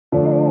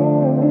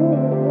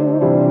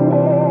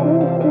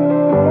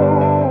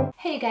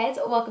guys,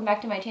 welcome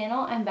back to my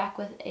channel. I'm back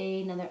with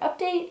another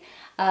update.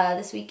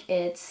 This week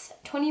it's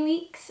 20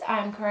 weeks.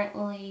 I'm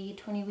currently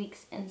 20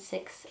 weeks and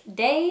 6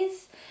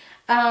 days.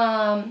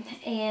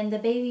 And the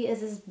baby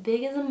is as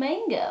big as a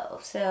mango.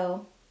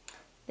 So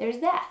there's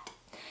that.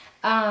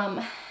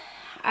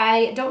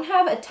 I don't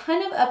have a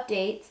ton of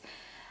updates.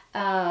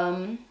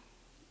 Let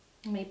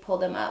me pull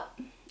them up.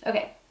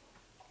 Okay.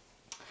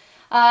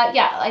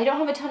 Yeah, I don't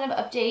have a ton of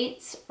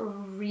updates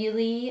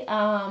really,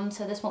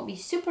 so this won't be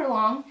super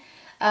long.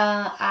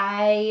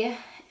 I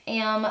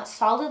am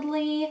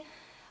solidly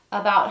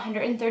about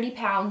 130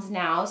 pounds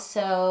now,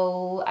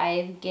 so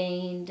I've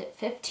gained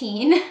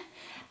 15.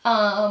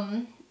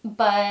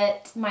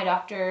 But my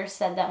doctor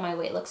said that my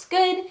weight looks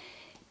good,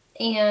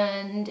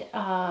 and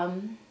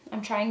I'm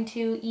trying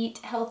to eat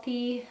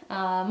healthy.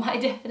 I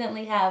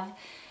definitely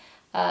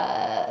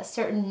have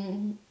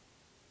certain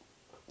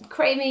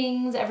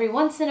cravings every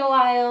once in a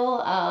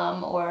while,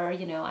 or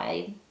you know,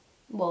 I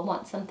will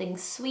want something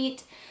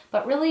sweet,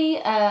 but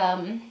really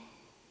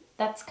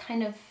that's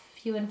kind of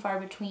few and far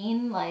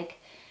between. Like,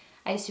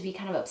 I used to be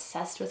kind of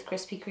obsessed with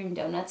Krispy Kreme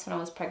donuts when I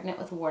was pregnant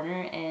with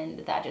Warner,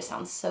 and that just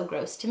sounds so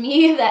gross to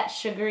me, that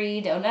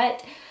sugary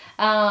donut.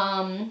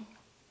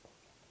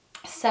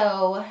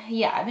 So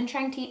yeah, I've been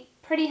trying to eat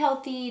pretty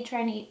healthy,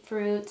 trying to eat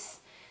fruits,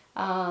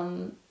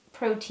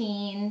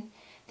 protein,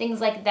 things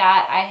like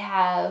that.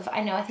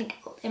 I think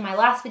in my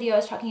last video I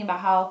was talking about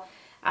how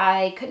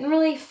I couldn't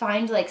really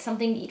find like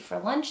something to eat for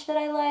lunch that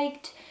I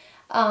liked,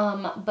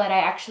 but I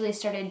actually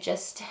started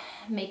just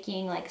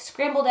making like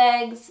scrambled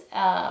eggs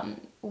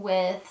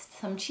with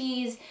some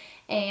cheese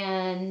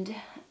and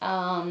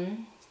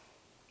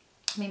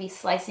maybe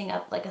slicing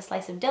up like a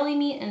slice of deli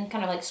meat and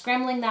kind of like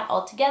scrambling that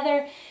all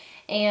together,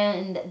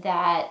 and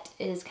that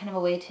is kind of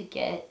a way to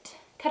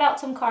cut out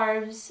some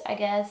carbs, I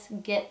guess,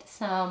 get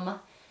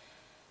some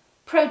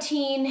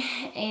protein,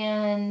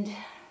 and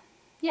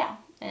yeah,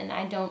 and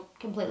I don't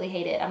completely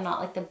hate it. I'm not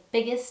like the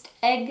biggest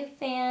egg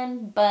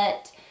fan,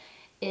 but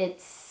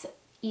it's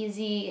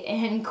easy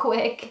and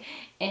quick,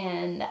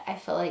 and I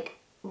feel like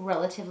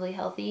relatively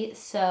healthy.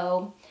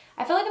 So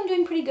I feel like I'm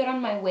doing pretty good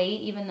on my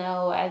weight, even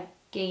though I've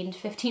gained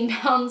 15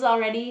 pounds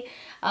already.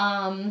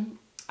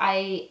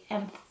 I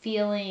am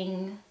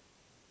feeling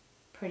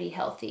pretty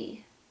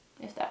healthy,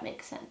 if that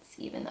makes sense,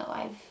 even though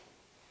I've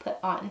put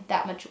on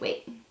that much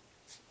weight.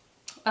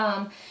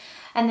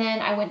 And then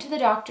I went to the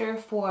doctor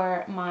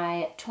for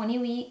my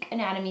 20-week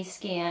anatomy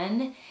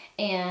scan,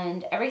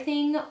 and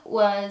everything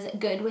was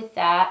good with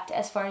that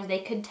as far as they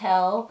could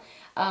tell.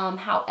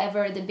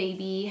 However, the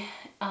baby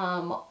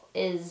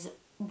is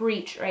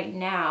breech right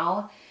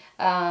now,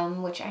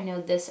 which I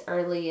know this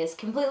early is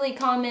completely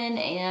common,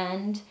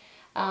 and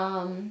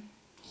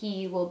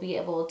he will be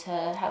able to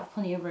have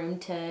plenty of room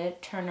to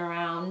turn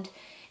around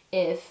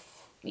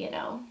if, you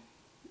know,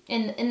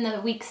 in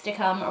the weeks to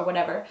come or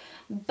whatever.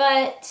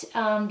 But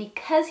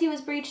because he was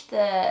breached,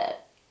 the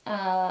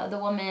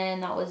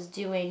woman that was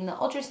doing the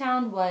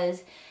ultrasound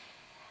was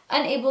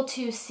unable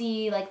to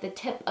see like the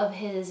tip of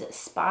his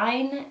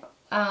spine.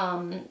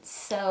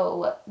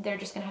 So they're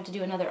just gonna have to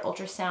do another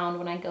ultrasound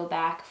when I go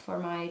back for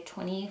my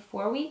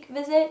 24-week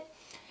visit,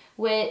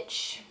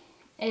 which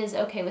is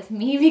okay with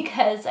me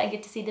because I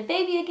get to see the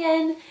baby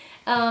again.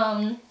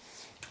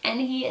 And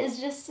he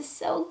is just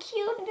so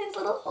cute in his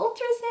little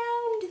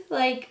ultrasound.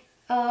 Like,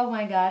 oh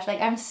my gosh,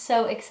 like I'm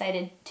so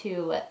excited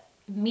to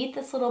meet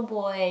this little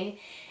boy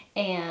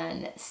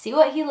and see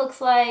what he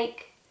looks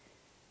like.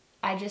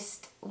 I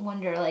just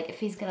wonder like if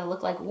he's gonna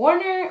look like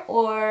Warner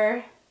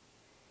or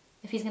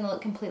if he's gonna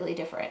look completely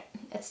different.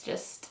 It's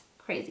just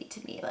crazy to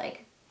me.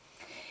 Like,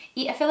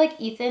 I feel like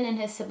Ethan and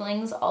his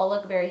siblings all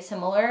look very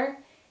similar,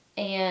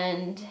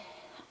 and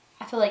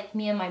I feel like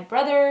me and my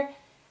brother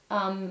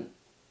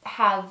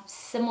have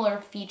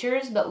similar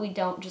features, but we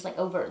don't just like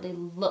overtly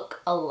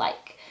look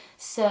alike.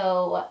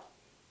 So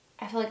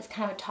I feel like it's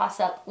kind of a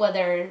toss-up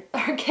whether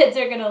our kids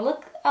are gonna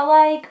look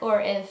alike or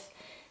if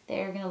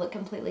they're gonna look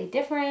completely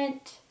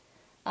different.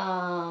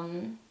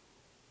 Gosh,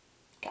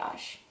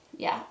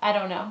 yeah, I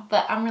don't know,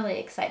 but I'm really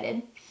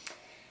excited.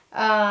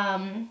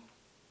 So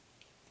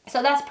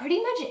that's pretty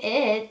much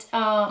it.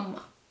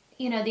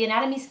 You know, the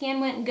anatomy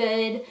scan went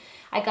good.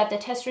 I got the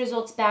test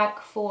results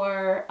back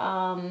for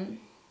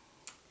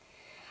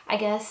I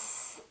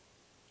guess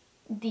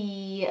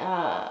the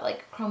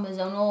like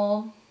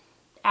chromosomal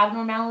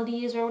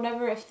abnormalities or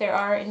whatever, if there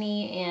are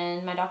any,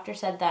 and my doctor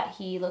said that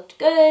he looked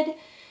good.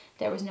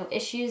 There was no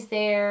issues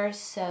there,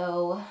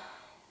 so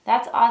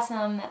that's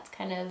awesome. That's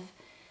kind of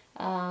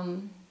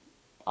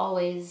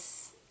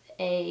always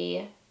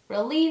a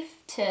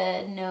relief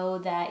to know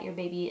that your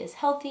baby is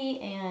healthy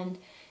and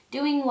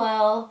doing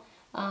well.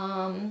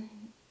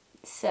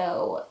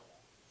 So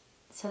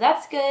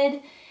that's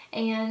good.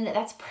 And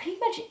that's pretty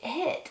much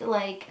it.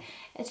 Like,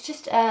 it's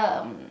just, you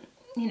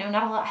know,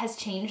 not a lot has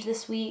changed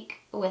this week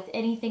with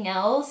anything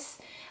else.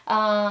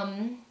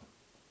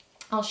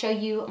 I'll show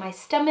you my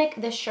stomach.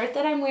 This shirt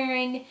that I'm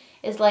wearing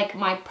is like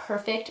my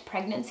perfect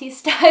pregnancy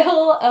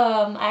style.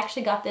 I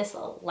actually got this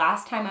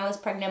last time I was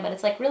pregnant, but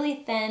it's like really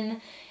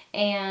thin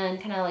and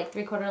kind of like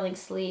 3/4 length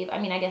sleeve. I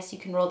mean, I guess you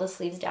can roll the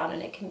sleeves down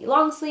and it can be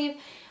long sleeve,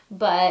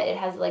 but it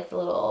has like the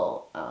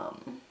little,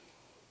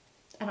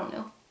 I don't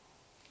know,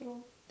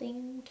 little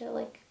thing to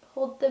like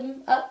hold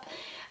them up.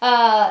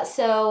 I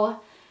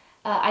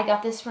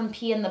got this from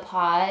Pea in the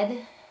Pod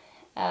when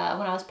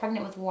I was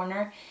pregnant with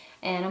Warner,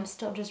 and I'm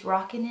still just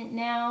rocking it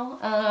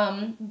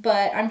now.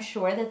 But I'm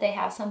sure that they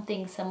have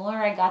something similar.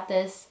 I got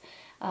this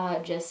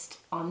just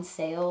on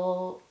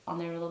sale on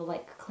their little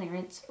like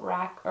clearance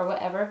rack or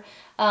whatever.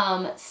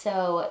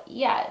 So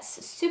yeah,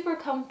 it's super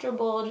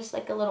comfortable, just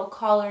like a little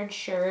collared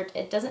shirt.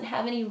 It doesn't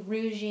have any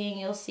ruching.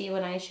 You'll see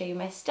when I show you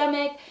my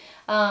stomach.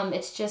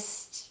 It's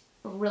just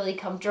really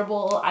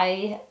comfortable.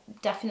 I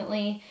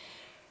definitely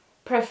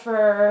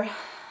prefer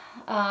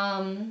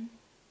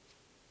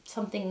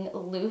something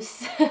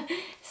loose,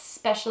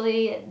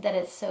 especially that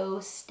it's so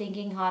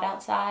stinking hot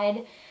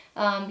outside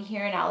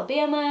here in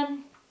Alabama.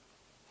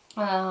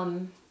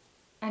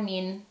 I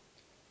mean,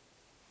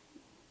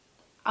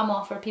 I'm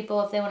all for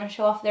people if they want to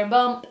show off their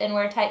bump and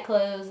wear tight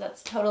clothes.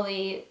 That's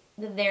totally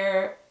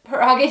their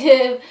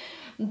prerogative.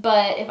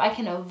 But if I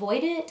can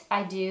avoid it,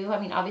 I do. I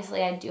mean,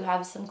 obviously I do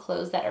have some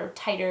clothes that are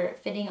tighter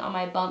fitting on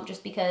my bump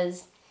just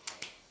because,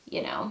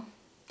 you know,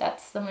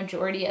 that's the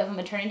majority of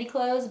maternity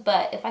clothes.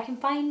 But if I can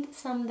find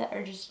some that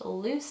are just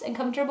loose and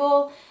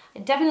comfortable, I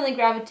definitely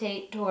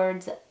gravitate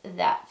towards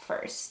that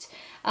first.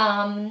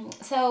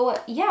 So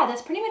yeah,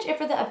 that's pretty much it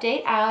for the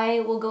update.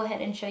 I will go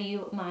ahead and show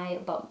you my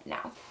bump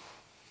now.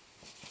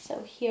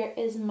 So here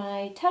is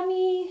my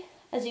tummy.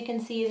 As you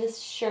can see,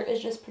 this shirt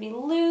is just pretty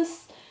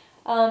loose.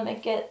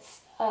 It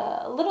gets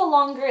a little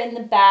longer in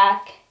the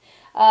back,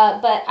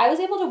 but I was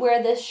able to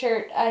wear this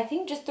shirt, I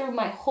think, just through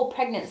my whole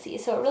pregnancy.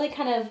 So it really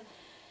kind of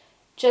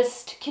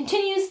just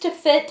continues to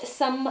fit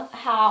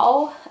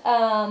somehow.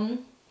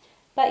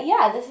 But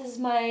yeah, this is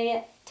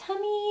my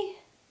tummy.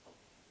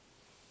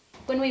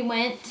 When we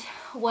went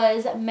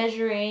was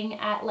measuring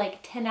at like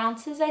 10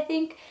 ounces, I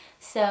think.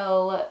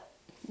 So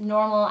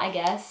normal, I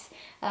guess.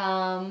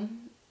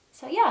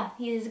 So yeah,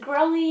 he's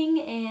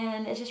growing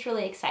and it's just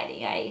really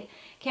exciting. I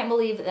can't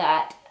believe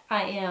that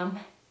I am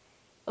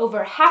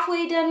over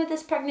halfway done with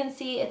this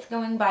pregnancy. It's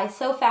going by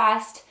so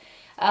fast.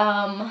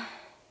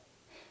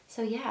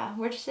 So yeah,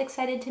 we're just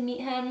excited to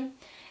meet him,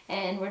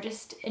 and we're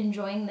just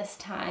enjoying this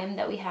time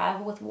that we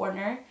have with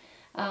Warner,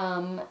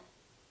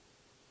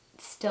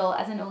 still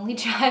as an only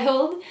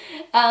child,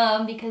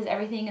 because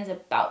everything is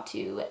about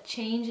to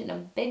change in a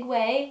big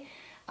way,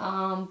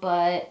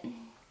 but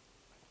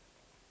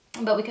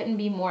we couldn't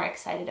be more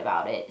excited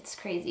about it. It's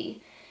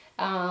crazy.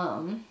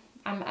 I'm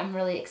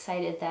really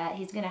excited that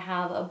he's gonna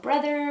have a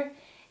brother,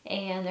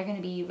 and they're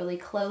gonna be really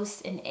close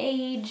in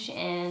age,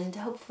 and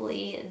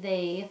hopefully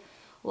they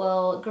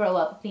will grow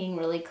up being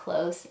really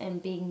close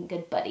and being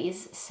good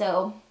buddies.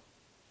 So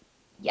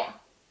yeah.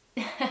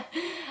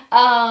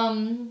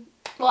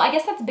 Well, I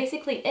guess that's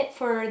basically it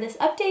for this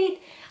update.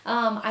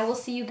 I will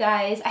see you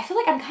guys. I feel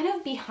like I'm kind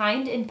of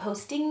behind in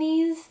posting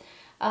these.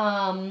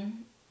 So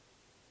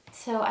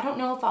I don't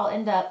know if I'll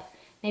end up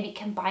maybe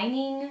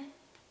combining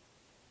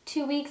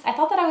 2 weeks. I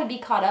thought that I would be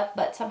caught up,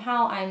 but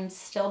somehow I'm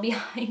still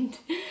behind.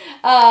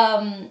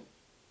 I'm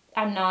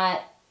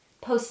not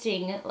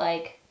posting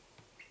like,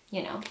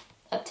 you know,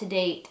 up to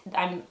date.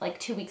 I'm like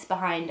 2 weeks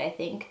behind, I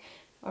think,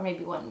 or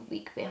maybe 1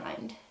 week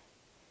behind.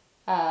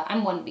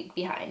 I'm 1 week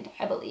behind,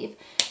 I believe.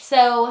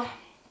 So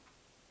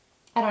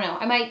I don't know.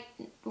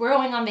 We're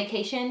going on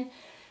vacation,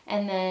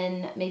 and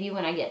then maybe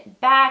when I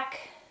get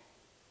back,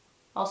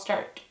 I'll just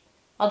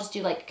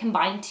do like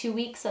combined 2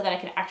 weeks so that I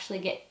can actually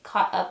get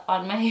caught up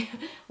on my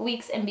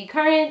weeks and be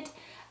current.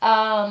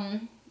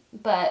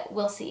 But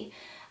we'll see.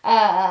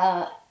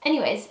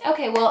 Anyways,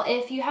 okay, well,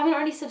 if you haven't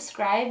already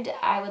subscribed,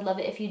 I would love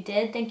it if you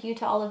did. Thank you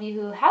to all of you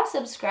who have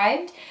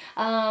subscribed.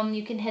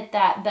 You can hit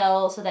that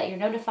bell so that you're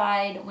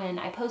notified when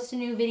I post a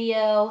new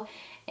video,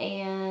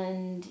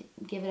 and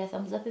give it a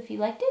thumbs up if you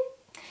liked it.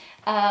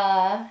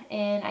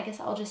 And I guess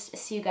I'll just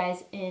see you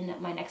guys in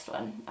my next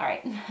one. All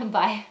right,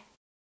 bye.